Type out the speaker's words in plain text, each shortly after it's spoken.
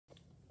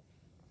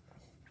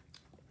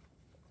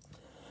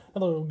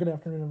Hello, good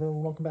afternoon,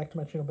 everyone. Welcome back to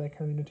my channel back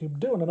here on YouTube.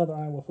 Doing another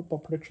Iowa football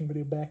prediction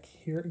video back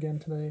here again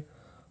today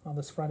on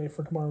this Friday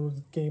for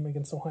tomorrow's game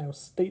against Ohio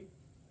State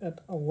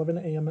at 11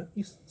 a.m.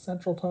 East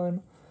Central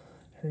Time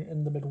here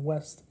in the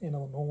Midwest in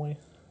Illinois,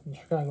 in the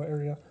Chicago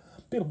area.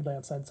 Beautiful day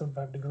outside,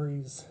 75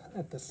 degrees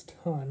at this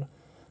time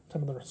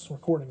of the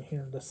recording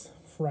here this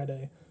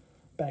Friday.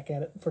 Back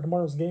at it for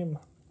tomorrow's game,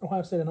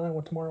 Ohio State and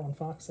Iowa tomorrow on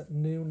Fox at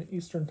noon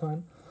Eastern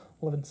Time,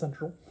 11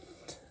 Central.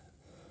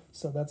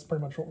 So that's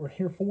pretty much what we're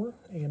here for.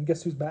 And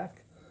guess who's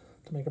back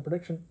to make a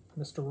prediction?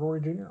 Mr. Rory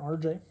Jr.,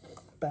 RJ,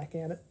 back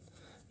at it.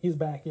 He's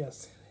back,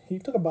 yes. He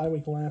took a bye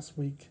week last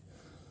week.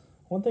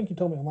 One thing he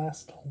told me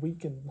last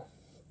week, and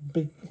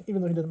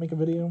even though he didn't make a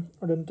video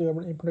or didn't do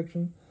any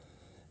prediction,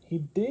 he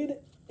gave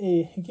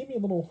me a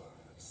little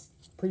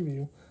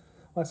preview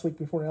last week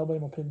before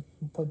Alabama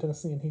played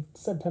Tennessee, and he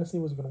said Tennessee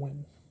was going to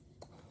win.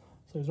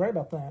 So he was right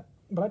about that.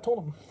 But I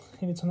told him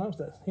he needs to know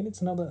this. He needs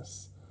to know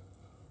this.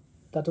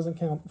 That doesn't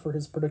count for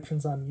his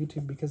predictions on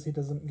YouTube because he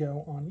doesn't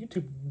go on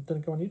YouTube.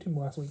 Didn't go on YouTube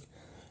last week.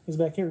 He's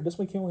back here. This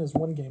week he only has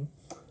one game.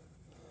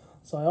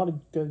 So I already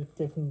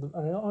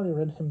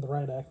read him the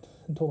riot act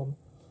and told him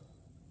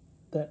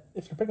that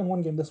if you're picking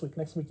one game this week,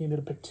 next week you need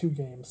to pick two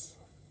games.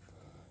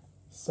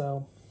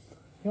 So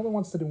he only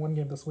wants to do one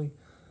game this week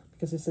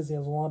because he says he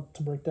has a lot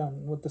to break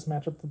down with this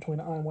matchup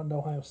between Iowa and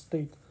Ohio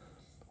State.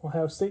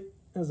 Ohio State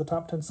has a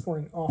top 10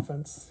 scoring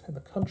offense in the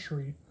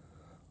country.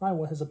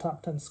 Iowa has a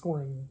top 10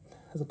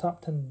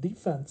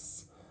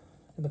 defense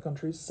in the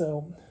country.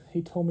 So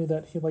he told me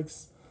that he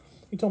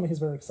told me he's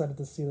very excited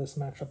to see this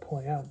matchup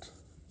play out.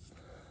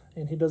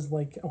 And he does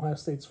like Ohio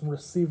State's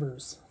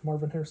receivers,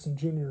 Marvin Harrison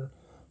Jr.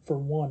 for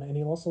one, and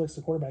he also likes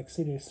the quarterback,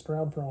 C.J.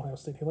 Stroud for Ohio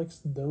State. He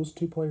likes those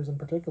two players in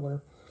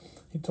particular.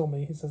 He told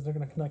me, he says they're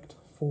going to connect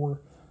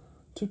for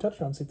 2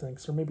 touchdowns, he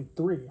thinks, or maybe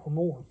 3 or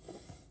more.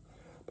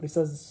 But he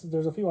says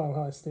there's a few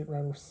Ohio State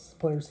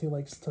players he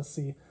likes to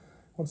see.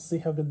 He wants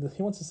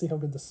to see how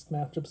good this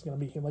matchup's going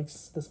to be. He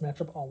likes this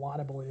matchup a lot,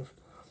 I believe,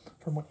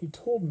 from what he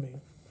told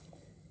me.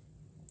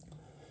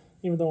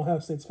 Even though Ohio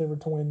State's favored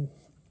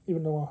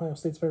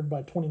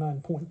by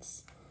 29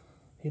 points,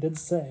 he did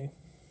say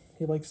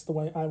he likes the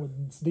way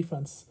Iowa's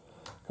defense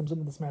comes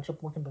into this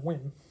matchup looking to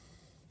win.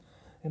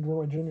 And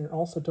Roy Jr.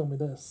 also told me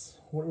this.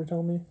 What were you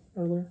telling me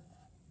earlier?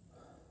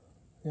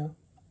 Yeah?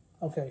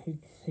 Okay,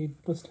 he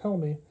was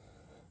telling me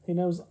he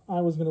knows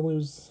Iowa's going to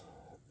lose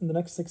in the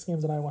next 6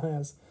 games that Iowa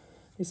has.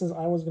 He says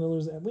Iowa's going to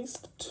lose at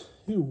least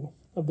 2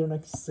 of their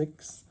next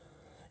 6.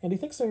 And he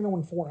thinks they're going to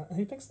win 4.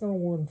 He thinks they're going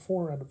to win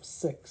 4 out of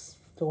 6,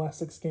 the last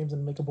 6 games,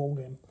 and make a bowl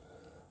game,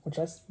 which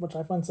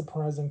I find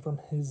surprising from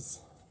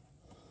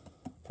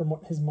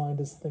what his mind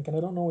is thinking.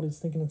 I don't know what he's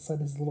thinking inside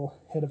his little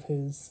head of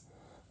his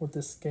with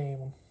this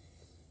game.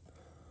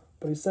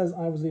 But he says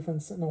Iowa's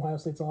defense and Ohio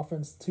State's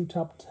offense, 2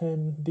 top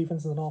 10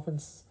 defenses and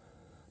offense,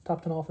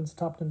 top 10 offense,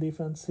 top 10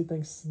 defense. He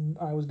thinks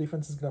Iowa's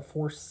defense is going to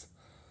force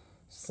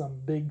some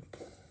big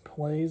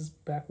plays,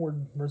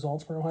 backward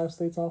results for Ohio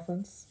State's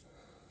offense.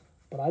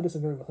 But I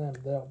disagree with him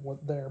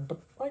there. But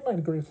I might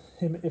agree with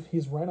him if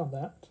he's right on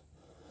that.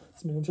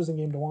 It's an interesting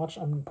game to watch.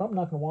 I'm probably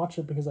not going to watch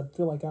it because I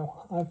feel like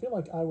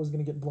I was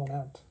going to get blown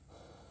out.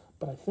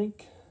 But I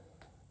think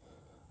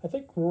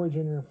Roy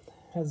Jr.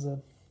 has a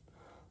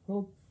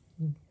little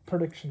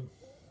prediction,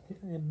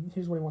 and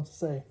here's what he wants to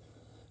say. You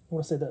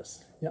want to say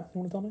this? Yeah, you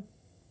want to tell me?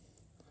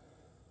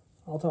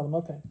 I'll tell him.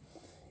 Okay.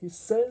 He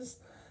says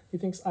he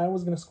thinks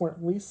Iowa's going to score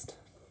at least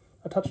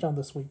a touchdown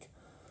this week.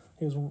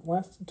 He was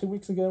 2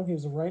 weeks ago. He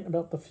was right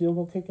about the field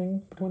goal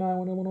kicking between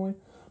Iowa and Illinois,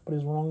 but he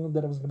was wrong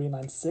that it was going to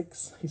be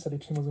 9-6. He said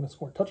each team was going to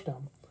score a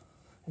touchdown,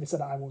 and he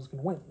said Iowa was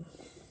going to win.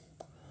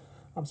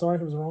 I'm sorry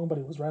he was wrong, but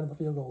he was right on the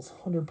field goals.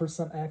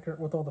 100% accurate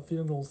with all the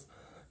field goals.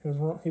 He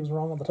was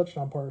wrong on the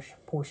touchdown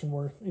portion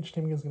where each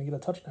team is going to get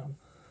a touchdown.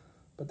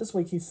 But this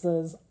week he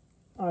says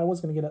Iowa's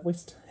going to get at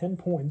least 10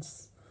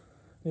 points.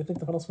 And you think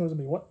the final score is going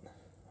to be what?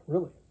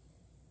 Really?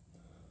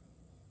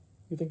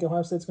 You think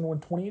Ohio State's going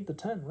to win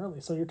 28-10?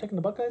 Really? So you're taking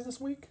the Buckeyes this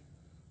week?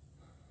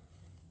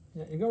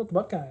 Yeah, you're going with the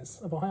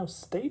Buckeyes of Ohio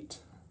State?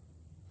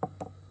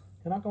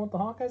 You're not going with the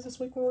Hawkeyes this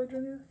week, Roy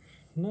Jr.?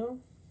 No?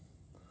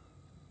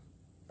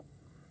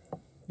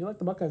 You like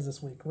the Buckeyes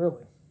this week,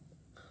 really?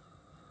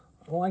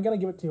 Well, I got to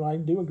give it to you. I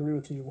do agree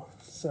with you.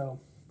 So,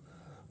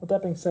 with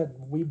that being said,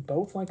 we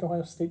both like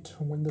Ohio State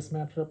to win this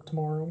matchup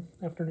tomorrow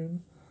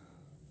afternoon.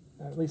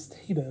 At least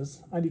he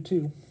does. I do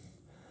too.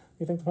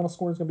 You think the final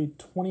score is going to be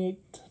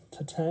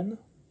 28-10?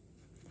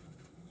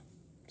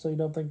 So you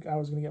don't think I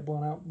was going to get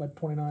blown out by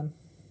 29?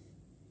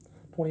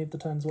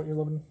 28-10 is what you're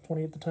living.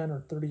 28-10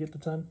 or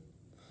 38-10?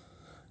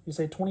 You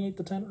say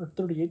 28-10 or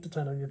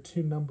 38-10 are your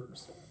 2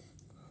 numbers.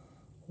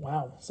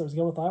 Wow. So he's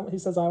going with Iowa. He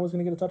says Iowa's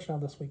going to get a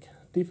touchdown this week.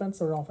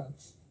 Defense or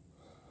offense?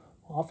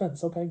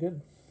 Offense. Okay,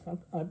 good.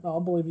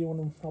 I'll believe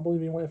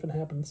you if it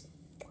happens.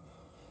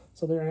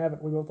 So there you have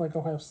it. We both like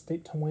Ohio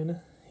State to win.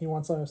 He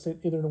wants Ohio State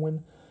either to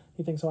win.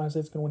 He thinks Ohio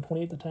State's going to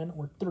win 28-10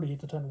 or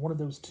 38-10. One of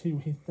those 2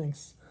 he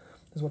thinks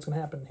is what's going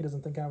to happen. He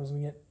doesn't think Iowa's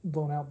going to get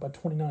blown out by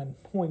 29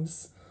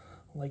 points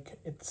like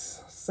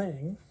it's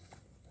saying.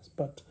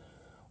 But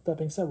That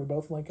being said, we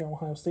both like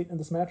Ohio State in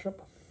this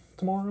matchup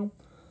tomorrow.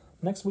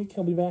 Next week,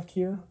 he'll be back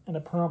here, and I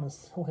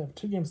promise he'll have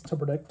 2 games to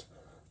predict.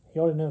 He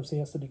already knows he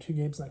has to do 2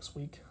 games next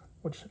week,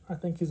 which I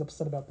think he's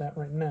upset about that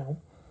right now.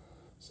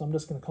 So I'm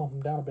just going to calm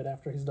him down a bit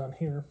after he's done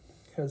here,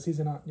 because he's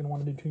not going to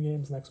want to do 2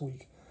 games next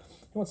week.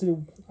 He wants to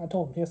do, I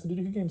told him, he has to do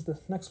 2 games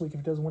next week if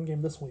he does 1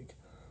 game this week.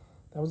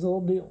 That was the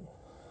little deal.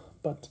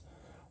 But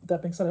with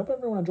that being said, I hope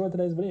everyone enjoyed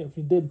today's video. If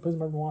you did, please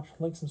remember to watch,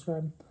 like,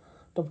 subscribe.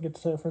 Don't forget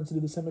to tell your friends to do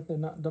the same if they've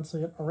not done so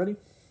yet already.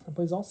 And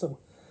please also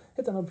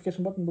hit that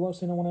notification button below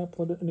so you know when I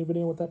upload a new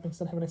video. With that being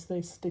said, have a nice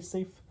day, stay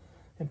safe,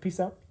 and peace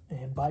out,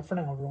 and bye for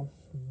now, everyone.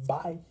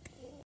 Bye.